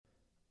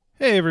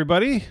Hey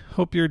everybody,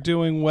 hope you're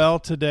doing well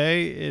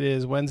today. It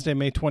is Wednesday,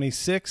 May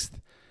 26th,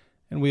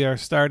 and we are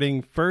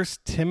starting 1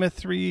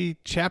 Timothy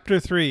chapter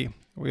 3.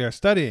 We are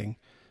studying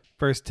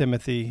 1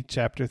 Timothy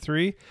chapter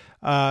 3.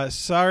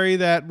 Sorry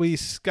that we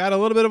got a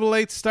little bit of a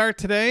late start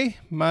today.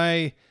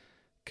 My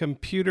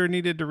computer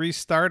needed to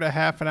restart a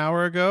half an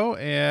hour ago,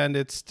 and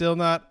it's still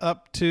not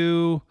up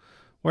to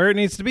where it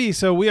needs to be.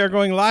 So we are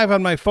going live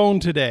on my phone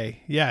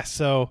today. Yes,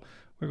 so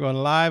we're going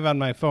live on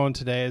my phone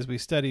today as we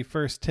study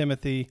 1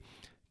 Timothy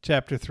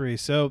chapter 3.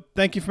 So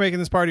thank you for making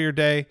this part of your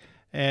day,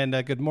 and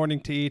good morning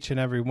to each and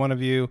every one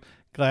of you.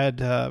 Glad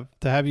to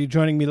have you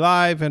joining me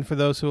live, and for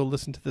those who will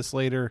listen to this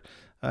later,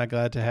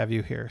 glad to have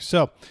you here.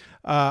 So,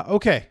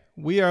 okay,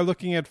 we are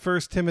looking at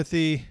 1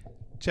 Timothy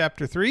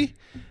chapter 3,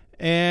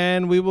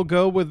 and we will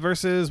go with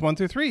verses 1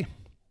 through 3.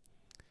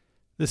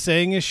 The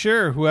saying is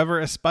sure, whoever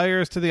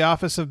aspires to the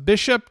office of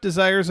bishop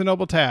desires a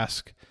noble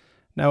task.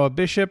 Now a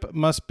bishop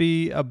must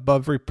be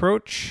above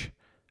reproach,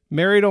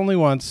 married only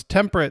once,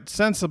 temperate,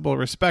 sensible,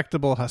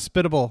 respectable,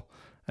 hospitable,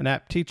 an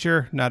apt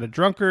teacher, not a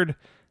drunkard,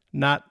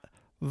 not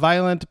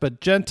violent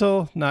but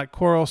gentle, not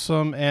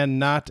quarrelsome, and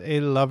not a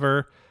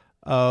lover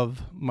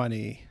of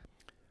money.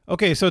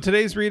 Okay, so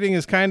today's reading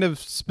is kind of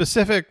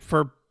specific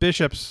for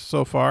bishops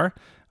so far.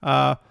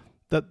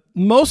 That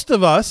most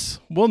of us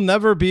will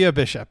never be a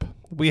bishop.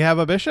 We have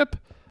a bishop,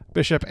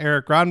 Bishop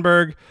Eric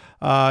Gronberg.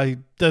 He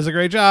does a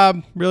great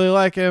job, really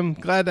like him,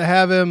 glad to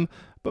have him.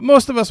 But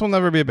most of us will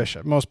never be a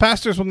bishop. Most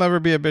pastors will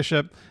never be a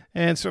bishop,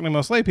 and certainly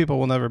most lay people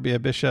will never be a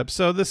bishop.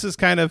 So this is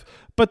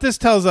but this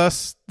tells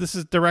us, this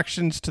is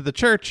directions to the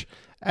church.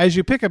 As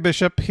you pick a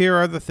bishop, here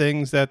are the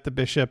things that the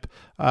bishop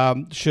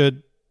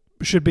should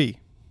be.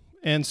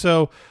 And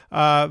so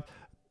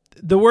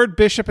the word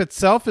bishop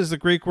itself is the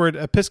Greek word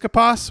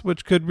episkopos,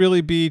 which could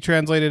really be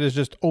translated as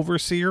just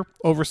overseer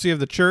of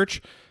the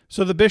church.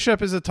 So the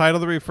bishop is a title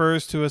that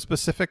refers to a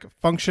specific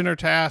function or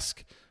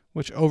task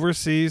which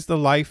oversees the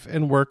life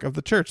and work of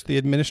the church, the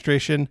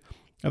administration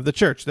of the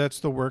church. That's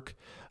the work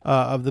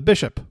of the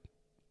bishop.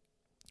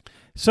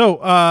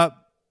 So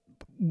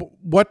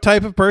what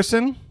type of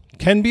person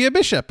can be a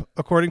bishop,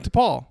 according to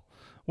Paul?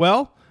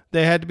 Well,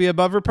 they had to be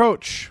above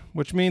reproach,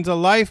 which means a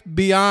life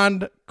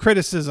beyond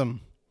criticism.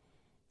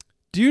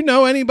 Do you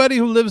know anybody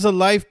who lives a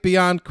life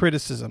beyond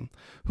criticism?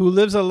 Who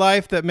lives a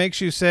life that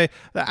makes you say,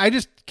 I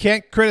just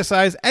can't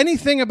criticize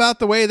anything about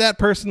the way that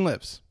person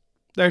lives.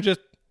 They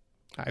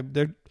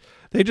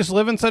just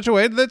live in such a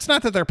way that it's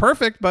not that they're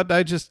perfect, but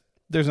there's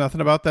nothing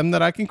about them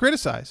that I can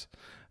criticize.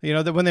 You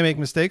know, that when they make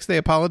mistakes, they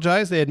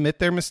apologize, they admit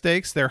their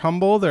mistakes, they're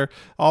humble, they're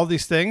all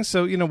these things.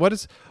 So, you know, what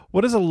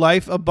does a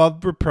life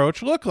above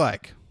reproach look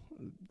like?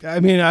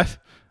 I mean, I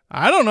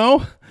don't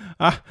know.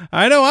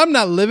 I know I'm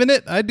not living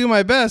it. I do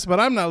my best, but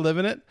I'm not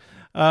living it.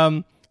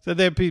 So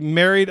they'd be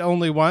married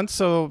only once.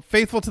 So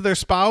faithful to their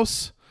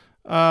spouse.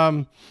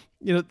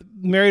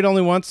 Married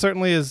only once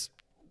certainly is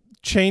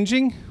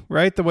changing,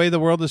 right? The way the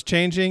world is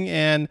changing,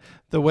 and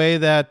the way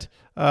that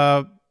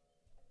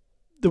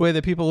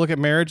people look at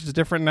marriage is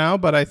different now.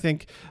 But I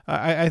think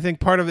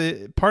part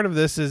of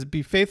this is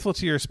be faithful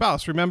to your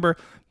spouse. Remember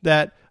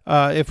that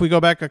if we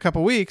go back a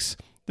couple weeks,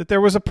 that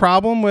there was a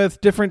problem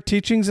with different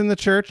teachings in the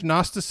church,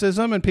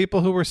 Gnosticism, and people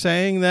who were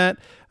saying that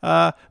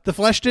the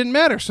flesh didn't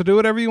matter. So do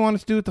whatever you want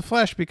to do with the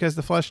flesh because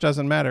the flesh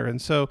doesn't matter.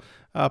 And so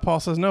Paul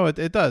says, no,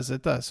 it does.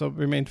 It does. So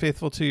remain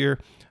faithful to your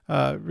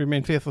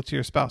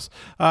spouse.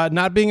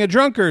 Not being a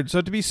drunkard.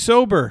 So to be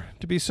sober.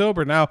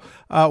 Now,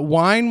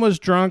 wine was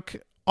drunk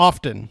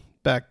often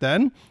back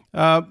then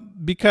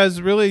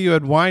because really you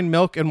had wine,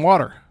 milk, and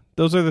water.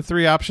 Those are the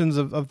three options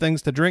of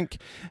things to drink.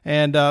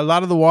 And a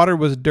lot of the water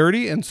was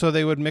dirty, and so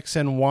they would mix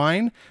in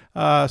wine.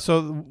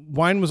 So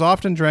wine was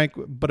often drank,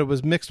 but it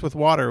was mixed with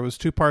water. It was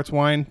 2 parts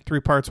wine, 3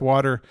 parts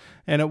water.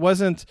 And it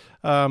wasn't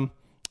an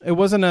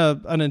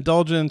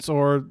indulgence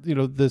or,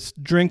 this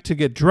drink to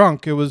get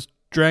drunk. It was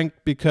drank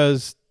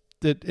because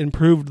it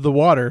improved the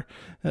water.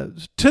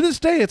 To this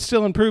day, it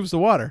still improves the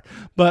water.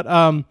 But,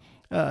 and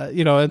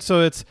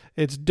so it's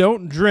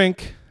don't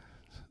drink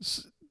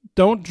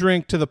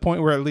to the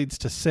point where it leads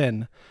to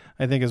sin,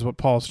 I think is what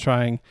Paul's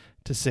trying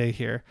to say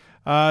here.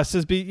 It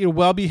says be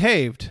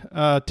well-behaved,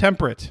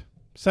 temperate,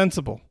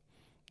 sensible,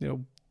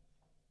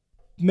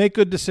 make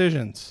good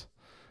decisions.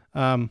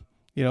 Let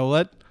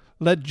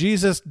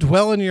Jesus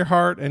dwell in your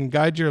heart and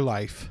guide your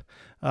life.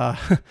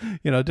 Don't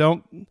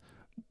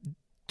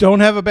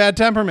have a bad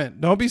temperament.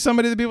 Don't be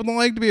somebody that people don't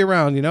like to be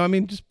around.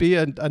 Just be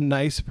a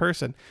nice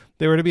person.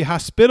 They were to be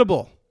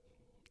hospitable,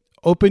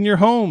 open your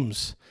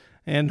homes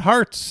and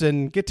hearts,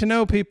 and get to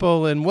know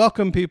people and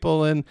welcome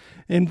people and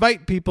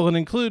invite people and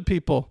include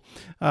people.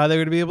 They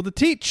were to be able to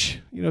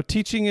teach.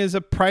 Teaching is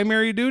a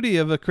primary duty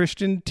of a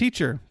Christian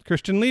teacher,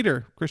 Christian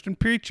leader, Christian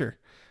preacher.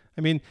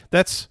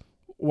 That's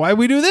why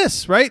we do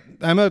this, right?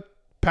 I'm a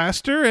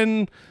pastor,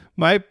 and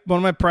one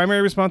of my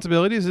primary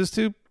responsibilities is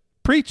to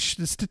preach,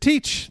 is to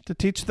teach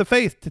the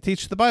faith, to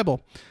teach the Bible.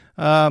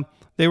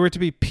 They were to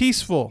be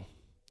peaceful.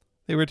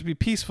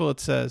 It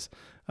says.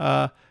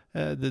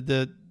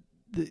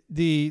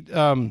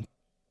 The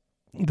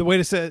the way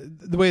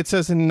it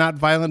says in not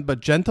violent but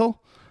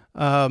gentle.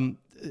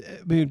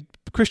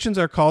 Christians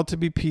are called to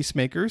be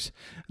peacemakers.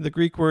 The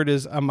Greek word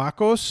is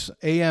amachos,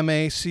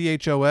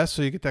 amachos.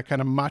 So you get that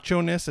kind of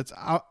macho-ness. It's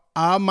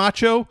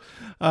macho,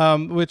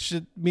 which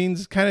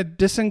means kind of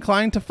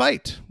disinclined to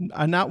fight,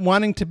 not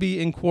wanting to be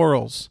in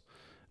quarrels,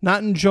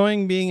 not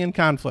enjoying being in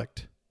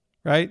conflict,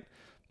 right?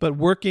 But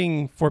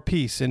working for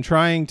peace and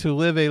trying to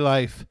live a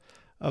life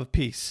of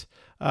peace.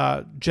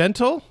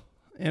 Gentle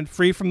and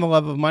free from the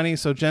love of money.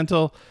 So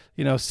gentle,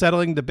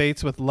 settling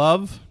debates with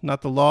love,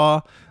 not the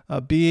law,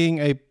 being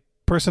a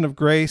person of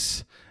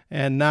grace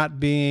and not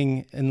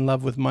being in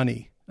love with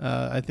money.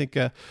 I think,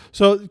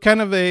 so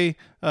kind of a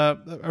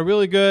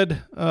really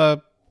good,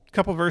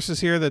 couple verses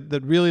here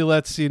that really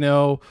lets you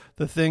know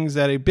the things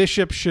that a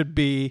bishop should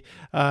be.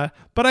 But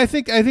I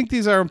think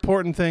these are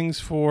important things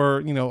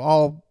for,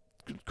 all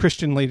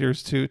Christian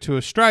leaders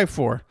to strive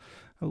for.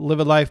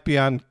 Live a life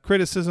beyond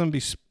criticism, be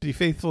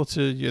faithful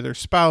to their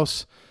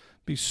spouse,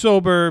 be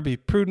sober, be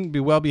prudent, be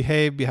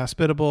well-behaved, be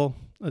hospitable,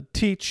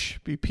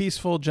 teach, be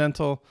peaceful,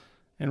 gentle,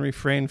 and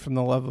refrain from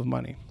the love of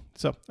money.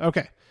 So,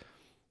 okay.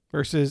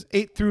 Verses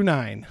 8 through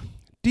 9.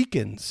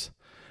 Deacons.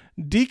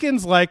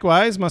 Deacons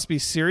likewise must be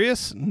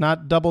serious,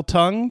 not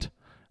double-tongued,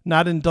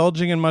 not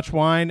indulging in much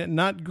wine,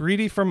 not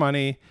greedy for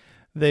money.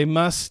 They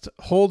must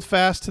hold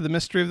fast to the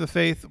mystery of the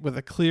faith with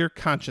a clear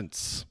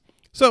conscience.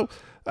 So,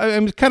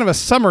 kind of a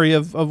summary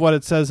of what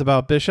it says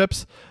about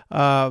bishops.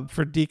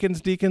 For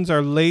deacons, deacons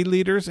are lay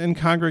leaders in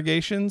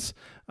congregations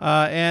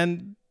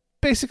and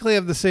basically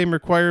have the same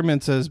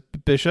requirements as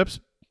bishops.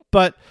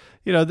 But,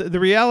 the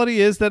reality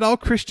is that all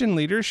Christian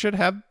leaders should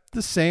have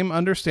the same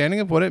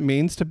understanding of what it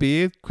means to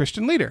be a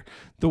Christian leader.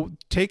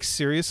 Take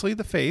seriously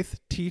the faith,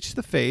 teach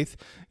the faith.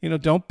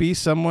 Don't be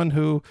someone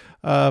who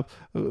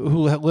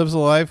lives a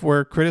life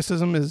where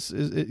criticism is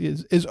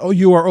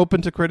you are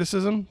open to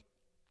criticism.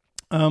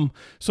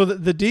 So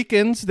the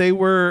deacons, they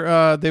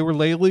were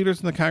lay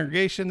leaders in the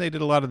congregation. They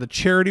did a lot of the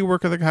charity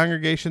work of the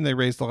congregation. They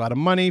raised a lot of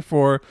money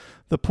for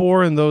the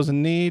poor and those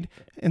in need,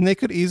 and they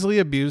could easily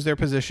abuse their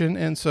position.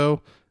 And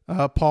so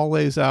Paul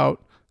lays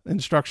out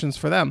instructions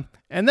for them.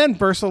 And then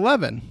verse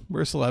 11,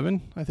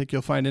 I think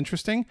you'll find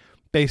interesting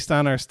based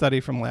on our study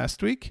from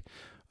last week.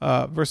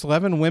 Verse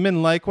 11,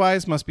 women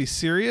likewise must be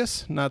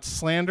serious, not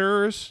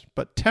slanderers,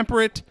 but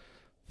temperate,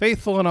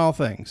 faithful in all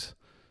things.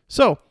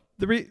 So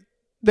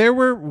there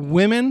were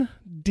women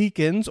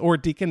deacons or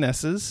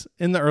deaconesses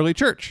in the early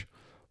church.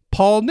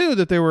 Paul knew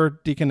that there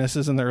were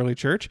deaconesses in the early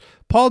church.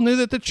 Paul knew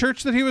that the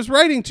church that he was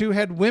writing to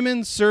had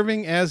women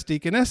serving as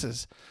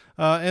deaconesses.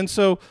 And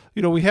so,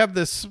 we have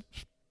this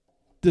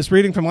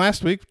reading from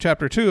last week,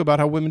 chapter 2, about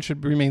how women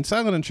should remain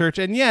silent in church,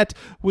 and yet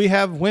we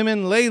have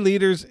women lay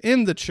leaders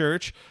in the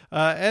church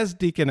as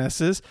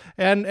deaconesses.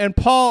 And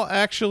Paul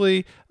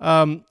actually,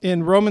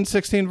 in Romans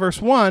 16,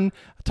 verse 1,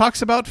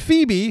 talks about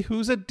Phoebe,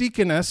 who's a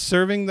deaconess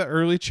serving the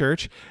early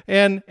church,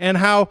 and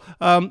how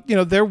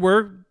there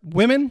were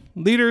women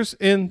leaders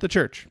in the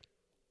church.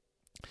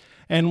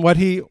 And what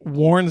he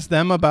warns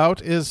them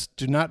about is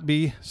do not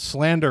be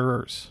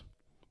slanderers.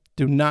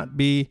 Do not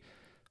be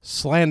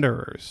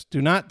slanderers.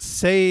 Do not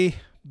say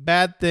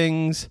bad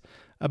things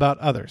about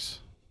others.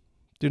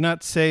 Do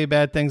not say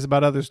bad things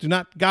about others. Do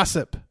not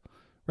gossip,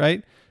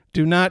 right?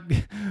 Do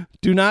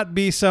not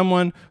be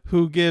someone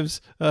who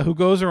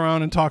goes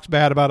around and talks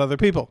bad about other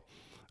people.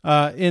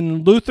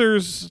 In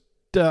Luther's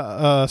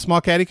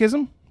Small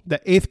Catechism, the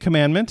 8th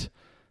commandment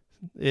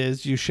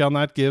is you shall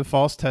not give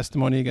false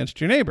testimony against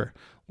your neighbor.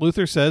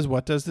 Luther says,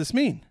 what does this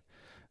mean?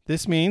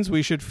 This means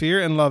we should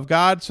fear and love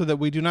God so that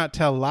we do not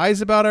tell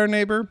lies about our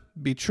neighbor,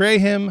 betray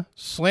him,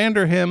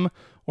 slander him,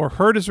 or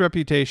hurt his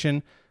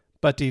reputation,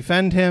 but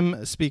defend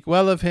him, speak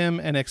well of him,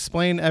 and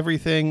explain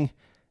everything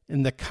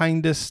in the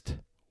kindest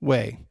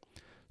way.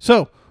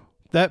 So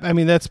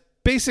that's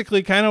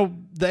basically kind of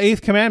the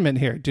 8th commandment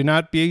here. Do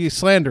not be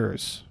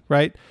slanderers,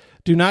 right?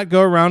 Do not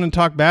go around and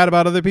talk bad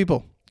about other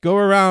people. Go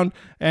around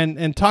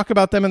and talk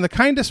about them in the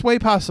kindest way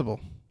possible.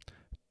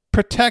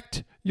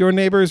 Protect your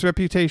neighbor's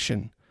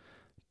reputation.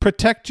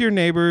 Protect your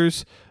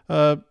neighbor's,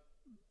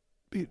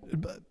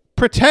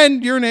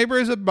 pretend your neighbor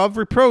is above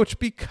reproach,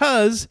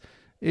 because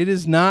it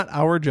is not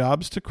our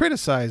jobs to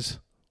criticize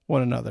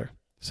one another.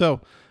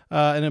 So,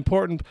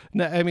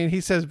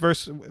 he says,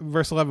 verse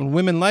 11,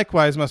 women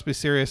likewise must be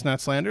serious, not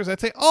slanderers. I'd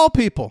say all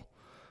people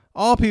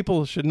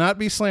should not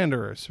be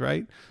slanderers,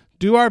 right?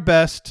 Do our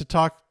best to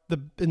talk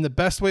in the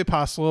best way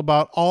possible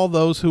about all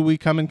those who we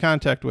come in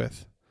contact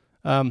with.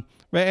 Right?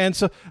 And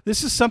so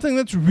this is something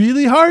that's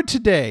really hard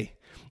today.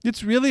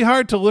 It's really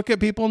hard to look at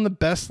people in the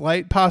best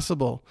light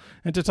possible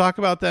and to talk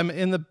about them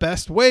in the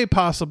best way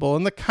possible,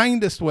 in the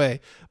kindest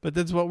way. But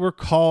that's what we're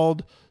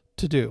called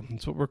to do.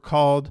 That's what we're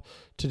called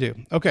to do.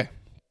 Okay.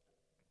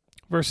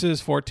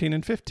 Verses 14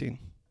 and 15.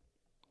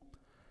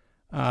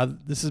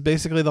 This is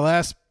basically the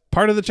last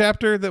part of the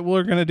chapter that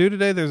we're going to do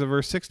today. There's a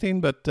verse 16,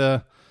 but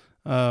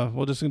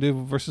we're just going to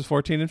do verses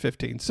 14 and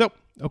 15. So,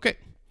 okay.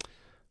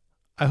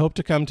 I hope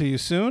to come to you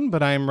soon,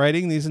 but I am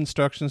writing these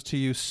instructions to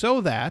you so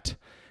that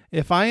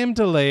if I am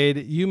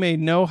delayed, you may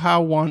know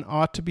how one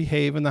ought to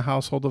behave in the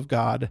household of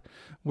God,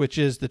 which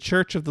is the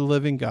church of the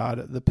living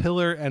God, the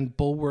pillar and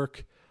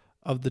bulwark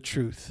of the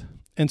truth.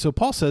 And so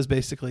Paul says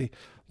basically,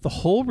 the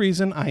whole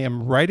reason I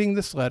am writing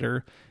this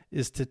letter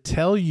is to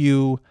tell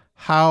you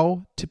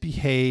how to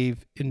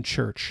behave in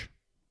church.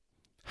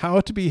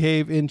 How to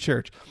behave in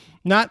church.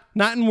 Not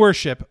in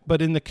worship,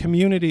 but in the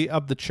community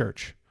of the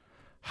church.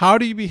 How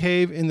do you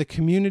behave in the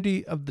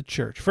community of the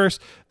church?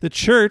 First, the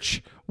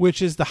church,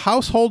 which is the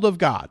household of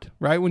God,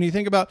 right? When you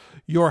think about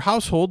your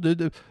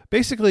household,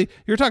 basically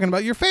you're talking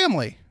about your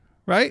family,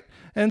 right?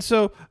 And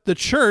so the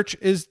church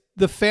is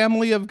the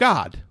family of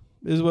God,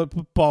 is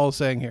what Paul is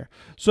saying here.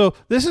 So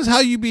this is how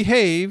you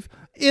behave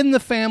in the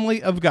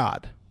family of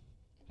God.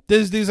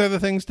 These are the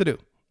things to do,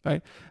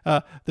 right?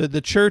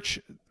 The church,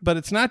 but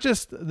it's not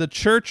just the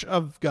church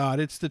of God,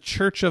 it's the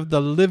church of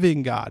the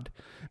living God,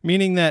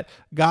 meaning that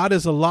God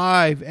is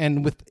alive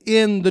and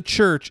within the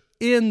church,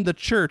 and the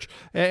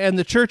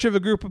church of a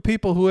group of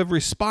people who have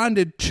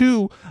responded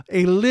to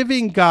a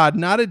living God,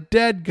 not a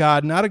dead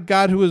God, not a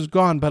God who is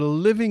gone, but a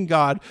living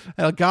God,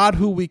 a God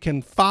who we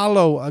can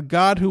follow, a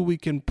God who we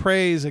can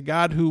praise, a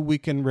God who we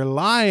can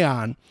rely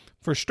on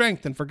for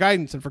strength and for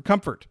guidance and for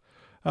comfort.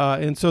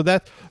 And so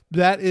that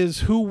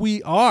is who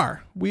we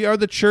are. We are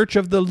the church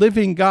of the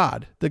living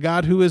God, the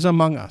God who is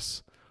among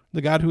us,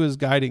 the God who is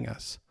guiding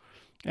us.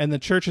 And the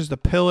church is the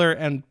pillar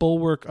and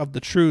bulwark of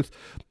the truth,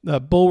 the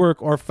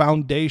bulwark or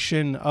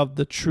foundation of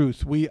the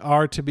truth. We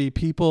are to be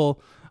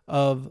people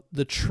of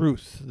the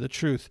truth.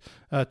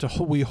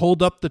 We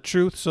hold up the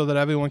truth so that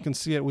everyone can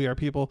see it. We are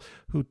people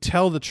who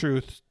tell the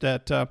truth,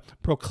 that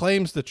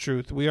proclaims the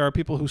truth. We are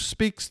people who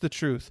speaks the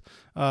truth.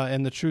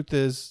 And the truth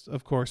is,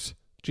 of course,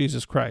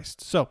 Jesus Christ.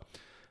 So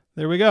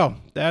there we go.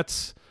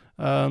 That's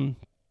 1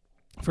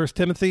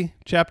 Timothy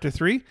chapter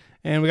 3.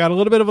 And we got a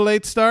little bit of a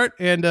late start,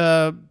 and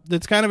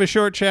it's kind of a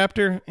short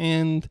chapter,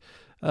 and,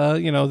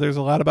 there's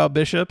a lot about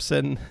bishops,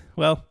 and,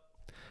 well,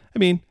 I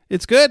mean,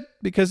 it's good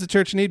because the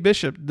church needs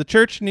bishops. The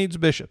church needs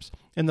bishops,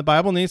 and the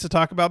Bible needs to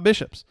talk about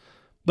bishops.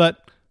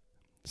 But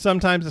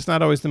sometimes it's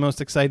not always the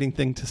most exciting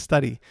thing to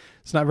study.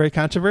 It's not very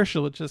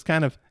controversial. It just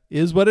kind of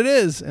is what it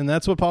is, and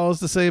that's what Paul has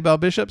to say about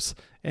bishops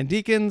and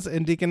deacons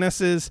and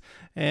deaconesses,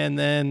 and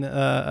then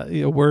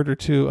a word or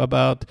two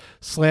about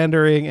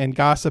slandering and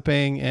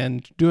gossiping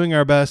and doing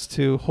our best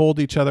to hold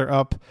each other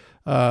up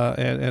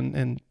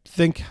and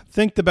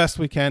think the best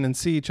we can and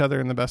see each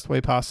other in the best way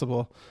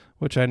possible,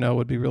 which I know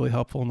would be really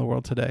helpful in the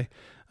world today.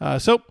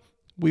 So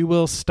we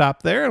will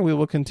stop there, and we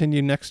will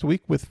continue next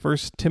week with 1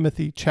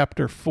 Timothy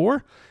chapter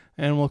 4,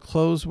 and we'll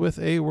close with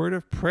a word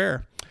of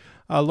prayer.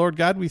 Lord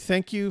God, we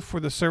thank you for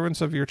the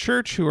servants of your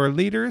church who are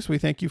leaders. We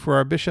thank you for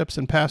our bishops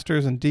and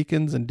pastors and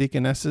deacons and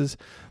deaconesses.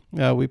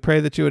 We pray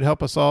that you would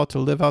help us all to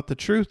live out the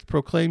truth,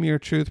 proclaim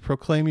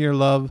your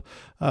love,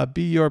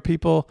 be your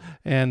people,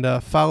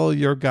 and follow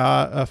your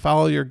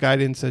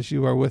guidance as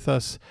you are with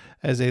us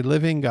as a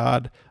living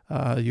God.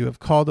 You have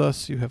called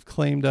us, you have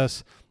claimed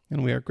us,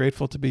 and we are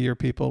grateful to be your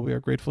people. We are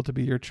grateful to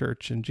be your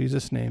church. In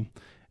Jesus' name,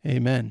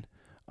 amen.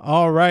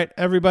 All right,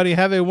 everybody,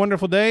 have a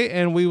wonderful day,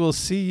 and we will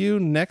see you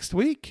next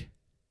week.